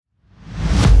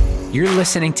You're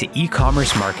listening to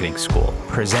E-Commerce Marketing School,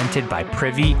 presented by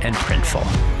Privy and Printful.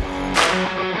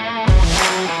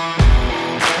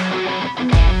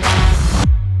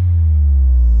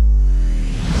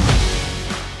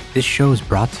 This show is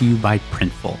brought to you by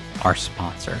Printful, our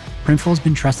sponsor. Printful has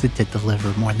been trusted to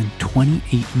deliver more than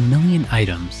 28 million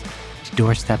items to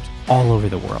doorsteps all over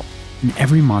the world. And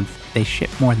every month, they ship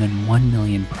more than 1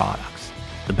 million products.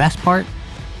 The best part?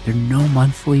 There are no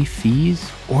monthly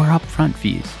fees or upfront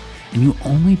fees. And you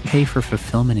only pay for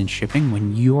fulfillment and shipping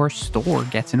when your store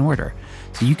gets an order.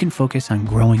 So you can focus on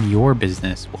growing your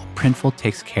business while Printful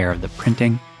takes care of the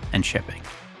printing and shipping.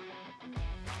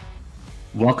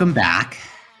 Welcome back.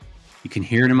 You can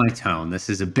hear it in my tone. This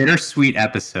is a bittersweet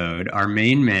episode. Our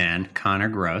main man, Connor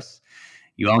Gross.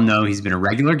 You all know he's been a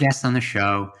regular guest on the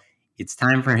show. It's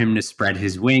time for him to spread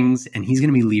his wings, and he's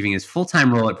going to be leaving his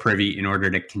full-time role at Privy in order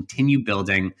to continue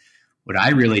building what I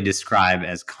really describe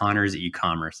as Connor's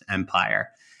e-commerce empire.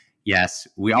 Yes,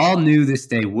 we all knew this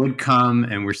day would come,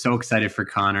 and we're so excited for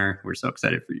Connor. We're so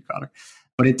excited for you, Connor.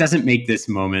 But it doesn't make this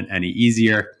moment any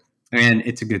easier. And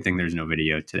it's a good thing there's no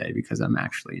video today because I'm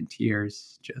actually in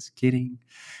tears. Just kidding.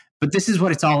 But this is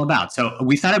what it's all about. So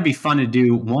we thought it'd be fun to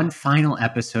do one final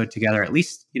episode together, at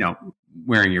least,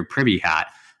 wearing your Privy hat.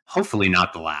 Hopefully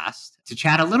not the last, to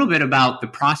chat a little bit about the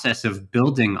process of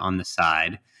building on the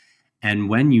side and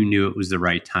when you knew it was the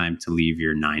right time to leave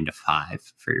your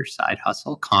 9-to-5 for your side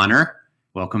hustle. Connor,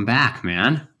 welcome back,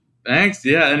 man. Thanks.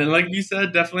 Yeah. And like you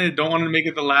said, definitely don't want to make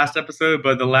it the last episode,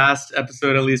 but the last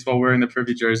episode, at least while wearing the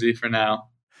Privy jersey for now.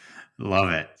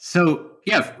 Love it. So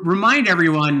yeah, remind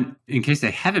everyone in case they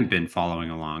haven't been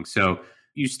following along. So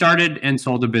you started and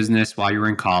sold a business while you were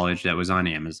in college that was on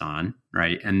Amazon,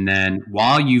 right? And then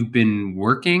while you've been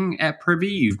working at Privy,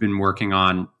 you've been working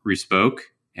on Respoke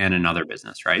and another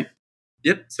business, right?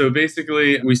 Yep. So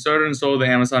basically, we started and sold the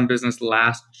Amazon business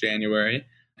last January.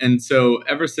 And so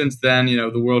ever since then,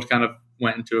 the world kind of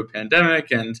went into a pandemic,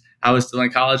 and I was still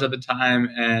in college at the time.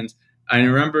 And I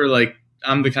remember,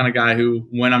 I'm the kind of guy who,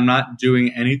 when I'm not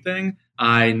doing anything,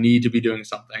 I need to be doing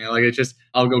something.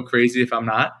 I'll go crazy if I'm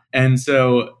not. And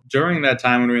so during that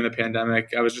time when we were in the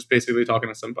pandemic, I was just basically talking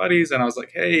to some buddies, and I was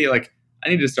like, hey, I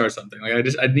need to start something.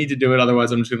 I need to do it.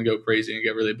 Otherwise, I'm just going to go crazy and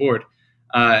get really bored.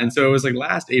 And so it was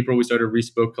last April, we started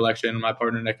Respoke Collection, my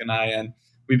partner Nick and I, and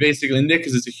we basically, Nick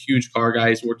is a huge car guy.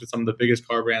 He's worked with some of the biggest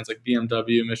car brands like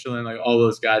BMW, Michelin, all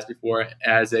those guys before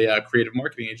as a creative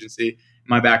marketing agency.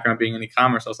 My background being in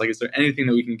e-commerce, I was like, is there anything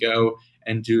that we can go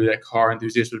and do that car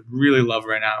enthusiasts would really love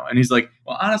right now? And he's like,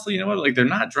 well, honestly, you know what? They're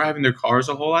not driving their cars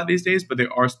a whole lot these days, but they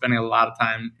are spending a lot of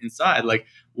time inside.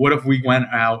 What if we went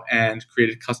out and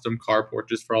created custom car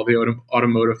portraits for all the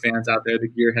automotive fans out there, the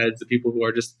gearheads, the people who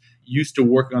are just used to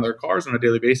working on their cars on a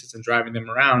daily basis and driving them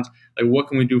around? What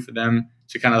can we do for them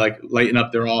to kind of lighten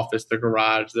up their office, their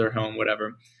garage, their home,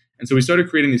 whatever? And so we started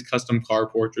creating these custom car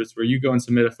portraits where you go and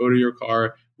submit a photo of your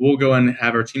car. We'll go and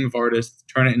have our team of artists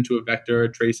turn it into a vector,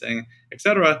 tracing,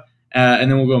 etc. And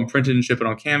then we'll go and print it and ship it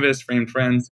on canvas, framed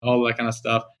friends, all that kind of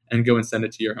stuff, and go and send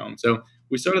it to your home. So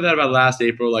we started that about last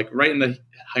April, right in the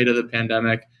height of the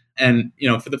pandemic. And,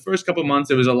 for the first couple of months,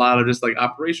 it was a lot of just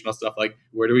operational stuff.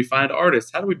 Where do we find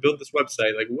artists? How do we build this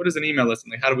website? What is an email list?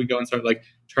 And how do we go and start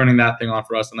turning that thing on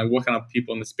for us? And what kind of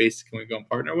people in the space can we go and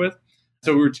partner with?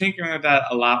 So we were tinkering with that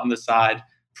a lot on the side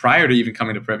prior to even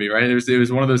coming to Privy, right? It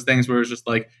was one of those things where it was just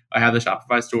I have the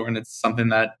Shopify store, and it's something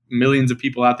that millions of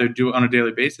people out there do on a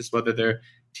daily basis, whether they're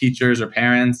teachers or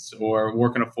parents or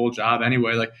working a full job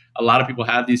anyway. A lot of people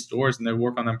have these stores and they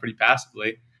work on them pretty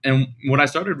passively. And what I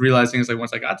started realizing is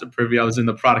once I got to Privy, I was in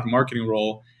the product marketing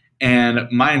role. And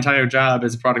my entire job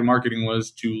as product marketing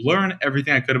was to learn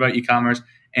everything I could about e-commerce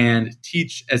and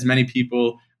teach as many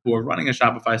people who are running a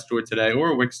Shopify store today or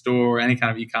a Wix store or any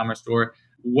kind of e-commerce store,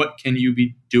 what can you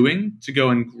be doing to go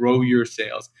and grow your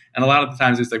sales? And a lot of the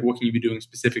times it's what can you be doing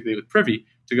specifically with Privy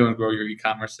to go and grow your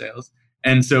e-commerce sales?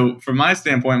 And so from my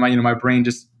standpoint, my brain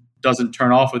just doesn't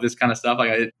turn off with this kind of stuff.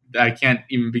 I can't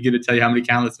even begin to tell you how many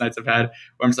countless nights I've had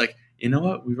where I'm just you know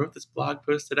what? We wrote this blog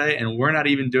post today and we're not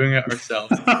even doing it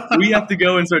ourselves. We have to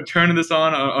go and start turning this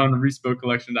on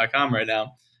respokecollection.com right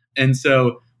now. And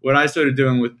so what I started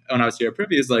doing when I was here at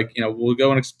Privy is we'll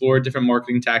go and explore different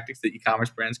marketing tactics that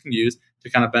e-commerce brands can use to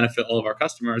kind of benefit all of our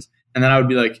customers. And then I would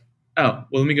be oh,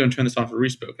 well, let me go and turn this on for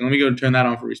Respoke. And let me go and turn that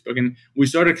on for Respoke. And we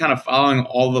started kind of following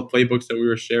all the playbooks that we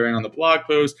were sharing on the blog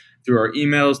post, through our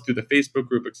emails, through the Facebook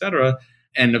group, et cetera.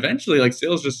 And eventually,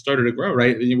 sales just started to grow,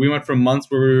 right? We went from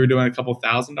months where we were doing a couple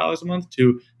 $1,000s a month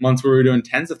to months where we were doing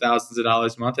tens of thousands of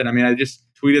dollars a month. And I just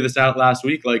tweeted this out last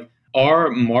week, our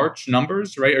March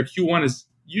numbers, right? Our Q1 is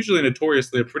usually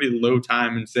notoriously a pretty low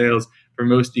time in sales for for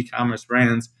most e-commerce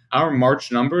brands, our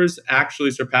March numbers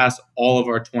actually surpass all of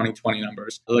our 2020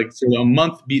 numbers. Like, so a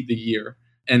month beat the year.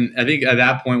 And I think at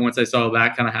that point, once I saw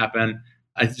that kind of happen,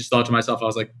 I just thought to myself, I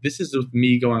was like, this is with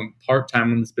me going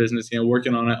part-time in this business,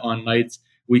 working on it on nights,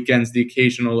 weekends, the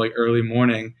occasional like early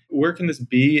morning. Where can this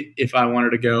be if I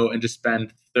wanted to go and just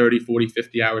spend 30, 40,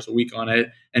 50 hours a week on it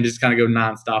and just kind of go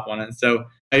nonstop on it? And so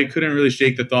I couldn't really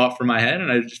shake the thought from my head.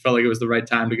 And I just felt like it was the right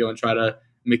time to go and try to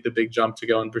make the big jump to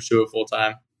go and pursue it full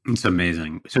time. It's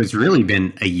amazing. So it's really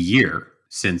been a year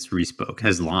since Respoke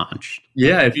has launched.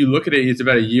 Yeah. If you look at it, it's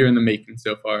about a year in the making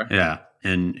so far. Yeah.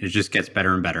 And it just gets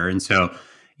better and better. And so,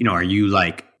 are you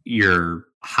like your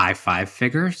high 5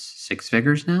 figures, 6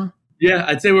 figures now? Yeah,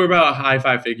 I'd say we're about high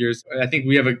 5 figures. I think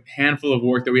we have a handful of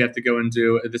work that we have to go and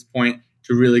do at this point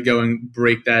to really go and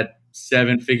break that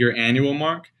 7-figure annual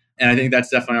mark. And I think that's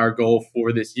definitely our goal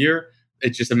for this year.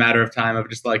 It's just a matter of time of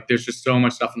just like, there's just so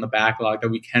much stuff in the backlog that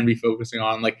we can be focusing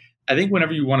on. Like, I think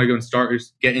whenever you want to go and start or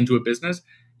get into a business,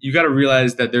 you got to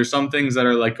realize that there's some things that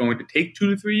are like going to take 2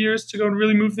 to 3 years to go and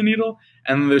really move the needle.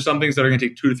 And there's some things that are going to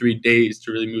take 2 to 3 days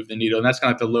to really move the needle. And that's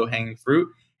kind of like the low hanging fruit.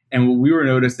 And what we were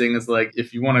noticing is like,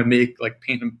 if you want to make like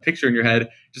paint a picture in your head,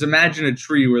 just imagine a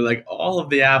tree where like all of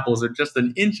the apples are just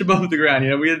an inch above the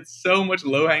ground. We had so much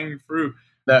low hanging fruit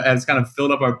that has kind of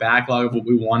filled up our backlog of what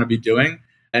we want to be doing.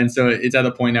 And so it's at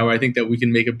the point now where I think that we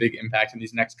can make a big impact in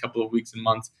these next couple of weeks and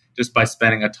months just by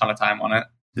spending a ton of time on it.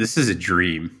 This is a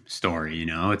dream story,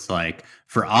 It's like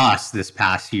for us this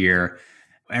past year,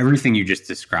 everything you just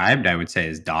described, I would say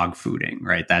is dog fooding,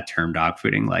 right? That term dog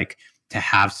fooding, like to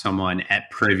have someone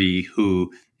at Privy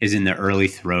who is in the early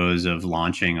throes of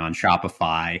launching on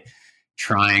Shopify,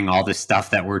 trying all the stuff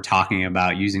that we're talking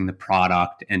about, using the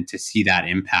product, and to see that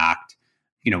impact,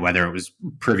 whether it was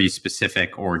Privy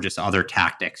specific or just other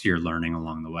tactics you're learning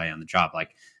along the way on the job,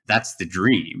 like that's the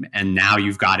dream. And now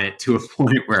you've got it to a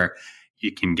point where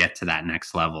you can get to that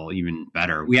next level even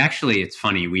better. It's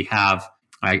funny, we have,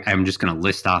 I'm just going to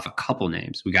list off a couple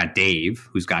names. We got Dave,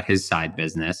 who's got his side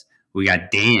business. We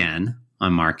got Dan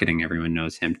on marketing. Everyone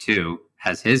knows him too,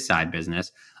 has his side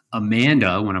business.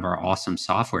 Amanda, one of our awesome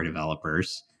software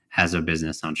developers, has a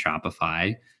business on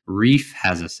Shopify. Reef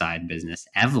has a side business.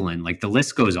 Evelyn, like the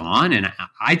list goes on. And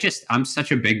I'm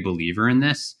such a big believer in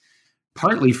this,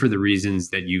 partly for the reasons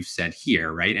that you've said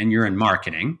here, right? And you're in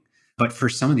marketing. But for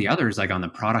some of the others, like on the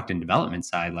product and development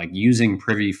side, like using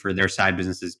Privy for their side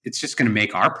businesses, it's just going to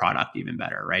make our product even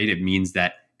better, right? It means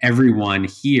that everyone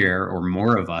here or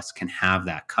more of us can have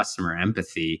that customer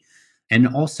empathy and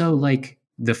also like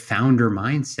the founder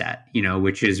mindset,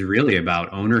 which is really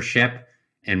about ownership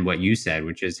and what you said,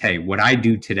 which is, hey, what I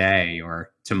do today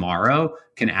or tomorrow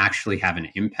can actually have an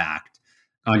impact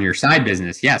on your side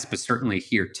business. Yes, but certainly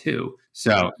here too.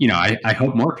 So, I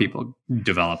hope more people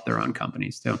develop their own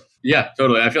companies too. Yeah,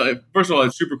 totally. I feel like, first of all,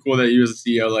 it's super cool that you as a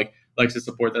CEO likes to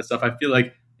support that stuff. I feel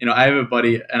like, I have a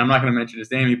buddy, and I'm not going to mention his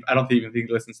name. I don't even think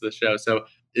he listens to the show, so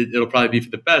it'll probably be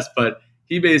for the best. But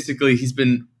he's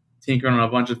been tinkering on a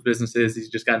bunch of businesses. He's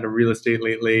just gotten into real estate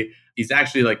lately. He's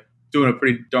actually like doing a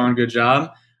pretty darn good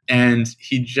job, and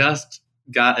he just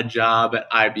got a job at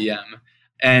IBM.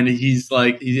 And he's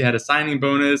like, he had a signing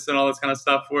bonus and all this kind of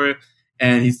stuff for it.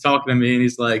 And he's talking to me, and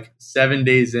he's like 7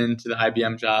 days into the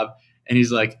IBM job, and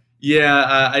he's like,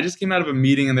 yeah, I just came out of a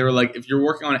meeting and they were like, if you're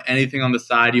working on anything on the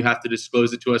side, you have to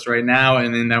disclose it to us right now.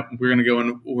 And then we're going to go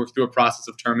and work through a process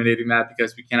of terminating that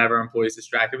because we can't have our employees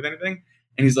distracted with anything.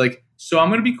 And he's like, so I'm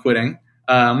going to be quitting.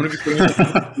 I'm going to be quitting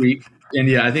this week. And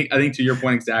yeah, I think to your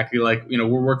point exactly, like, we're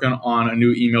working on a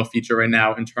new email feature right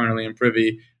now internally in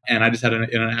Privy. And I just had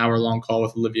an hour-long call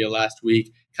with Olivia last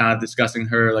week, kind of discussing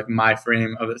her, like my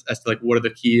frame of as to like what are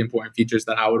the key important features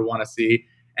that I would want to see.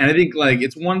 And I think like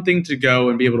it's one thing to go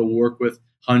and be able to work with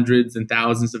hundreds and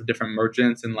thousands of different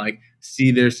merchants and like see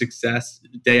their success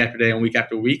day after day and week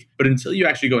after week. But until you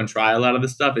actually go and try a lot of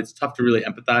this stuff, it's tough to really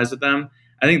empathize with them.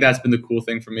 I think that's been the cool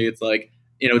thing for me. It's like,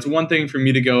 it's one thing for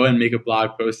me to go and make a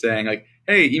blog post saying like,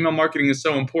 hey, email marketing is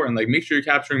so important. Like, make sure you're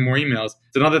capturing more emails.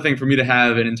 It's another thing for me to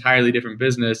have an entirely different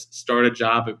business, start a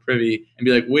job at Privy and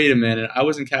be like, wait a minute, I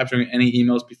wasn't capturing any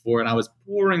emails before and I was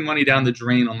pouring money down the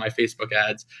drain on my Facebook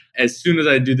ads. As soon as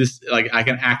I do this, like I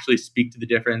can actually speak to the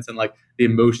difference and like the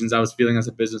emotions I was feeling as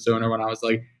a business owner when I was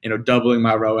like, doubling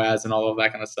my ROAS and all of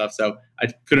that kind of stuff. So I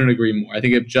couldn't agree more. I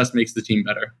think it just makes the team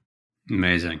better.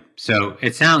 Amazing. So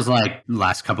it sounds like the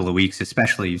last couple of weeks,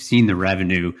 especially, you've seen the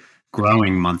revenue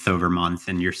growing month over month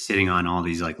and you're sitting on all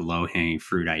these like low-hanging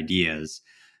fruit ideas.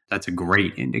 That's a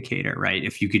great indicator, right?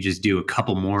 If you could just do a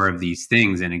couple more of these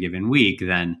things in a given week,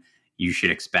 then you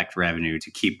should expect revenue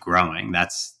to keep growing.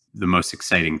 That's the most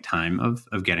exciting time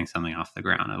of getting something off the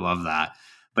ground. I love that.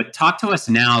 But talk to us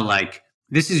now, like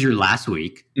this is your last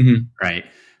week, right?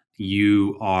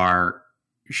 You are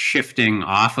shifting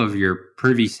off of your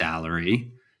Privy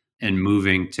salary and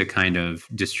moving to kind of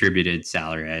distributed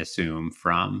salary, I assume,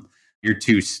 from your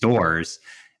 2 stores.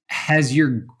 Has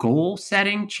your goal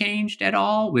setting changed at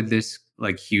all with this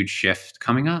like huge shift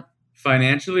coming up?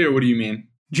 Financially, or what do you mean?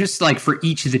 Just like for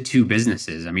each of the 2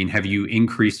 businesses. I mean, have you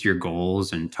increased your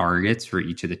goals and targets for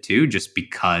each of the 2 just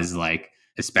because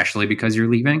especially because you're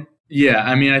leaving? Yeah,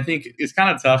 I mean, I think it's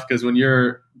kind of tough because when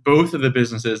both of the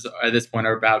businesses at this point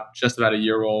are just about a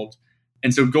year old.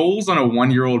 And so goals on a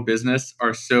 1-year-old business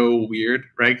are so weird,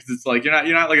 right? Because it's like you're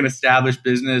not like an established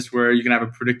business where you can have a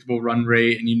predictable run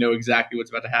rate and you know exactly what's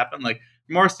about to happen. Like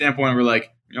from our standpoint, we're like,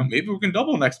 maybe we can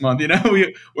double next month.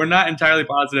 We're not entirely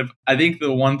positive. I think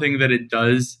the one thing that it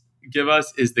does give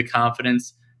us is the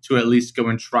confidence to at least go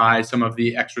and try some of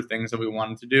the extra things that we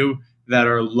wanted to do that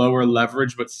are lower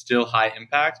leverage but still high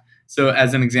impact. So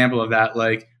as an example of that,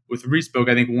 like with Respoke,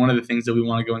 I think one of the things that we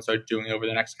want to go and start doing over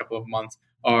the next couple of months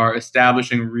are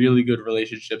establishing really good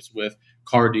relationships with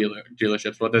car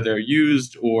dealerships, whether they're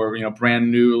used or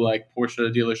brand new, like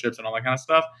Porsche dealerships and all that kind of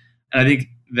stuff. And I think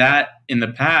that in the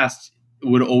past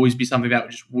would always be something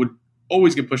that would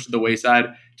always get pushed to the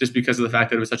wayside just because of the fact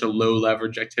that it was such a low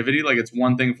leverage activity. Like it's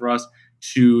one thing for us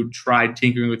to try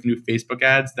tinkering with new Facebook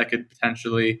ads that could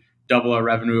potentially double our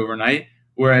revenue overnight.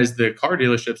 Whereas the car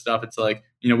dealership stuff, it's like,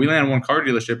 we land one car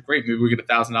dealership, great, maybe we get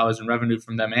 $1,000 in revenue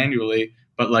from them annually,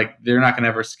 but like they're not going to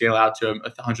ever scale out to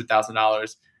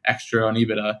 $100,000 extra on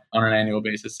EBITDA on an annual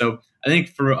basis. So I think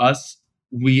for us,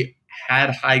 we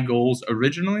had high goals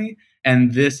originally,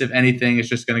 and this, if anything, is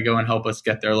just going to go and help us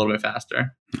get there a little bit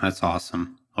faster. That's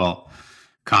awesome. Well,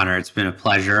 Connor, it's been a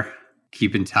pleasure.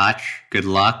 Keep in touch. Good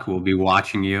luck. We'll be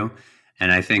watching you.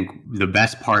 And I think the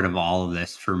best part of all of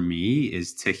this for me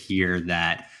is to hear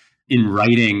that in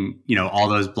writing, all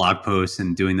those blog posts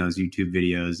and doing those YouTube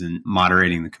videos and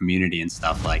moderating the community and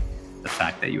stuff, like the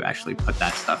fact that you actually put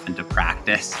that stuff into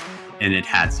practice and it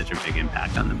had such a big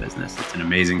impact on the business. It's an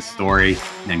amazing story,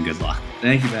 and good luck.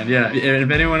 Thank you, man. Yeah. And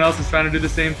if anyone else is trying to do the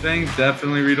same thing,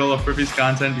 definitely read all of Privy's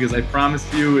content, because I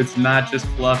promise you it's not just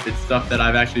fluff. It's stuff that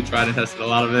I've actually tried and tested a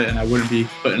lot of it, and I wouldn't be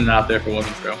putting it out there if it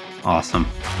wasn't true. Awesome.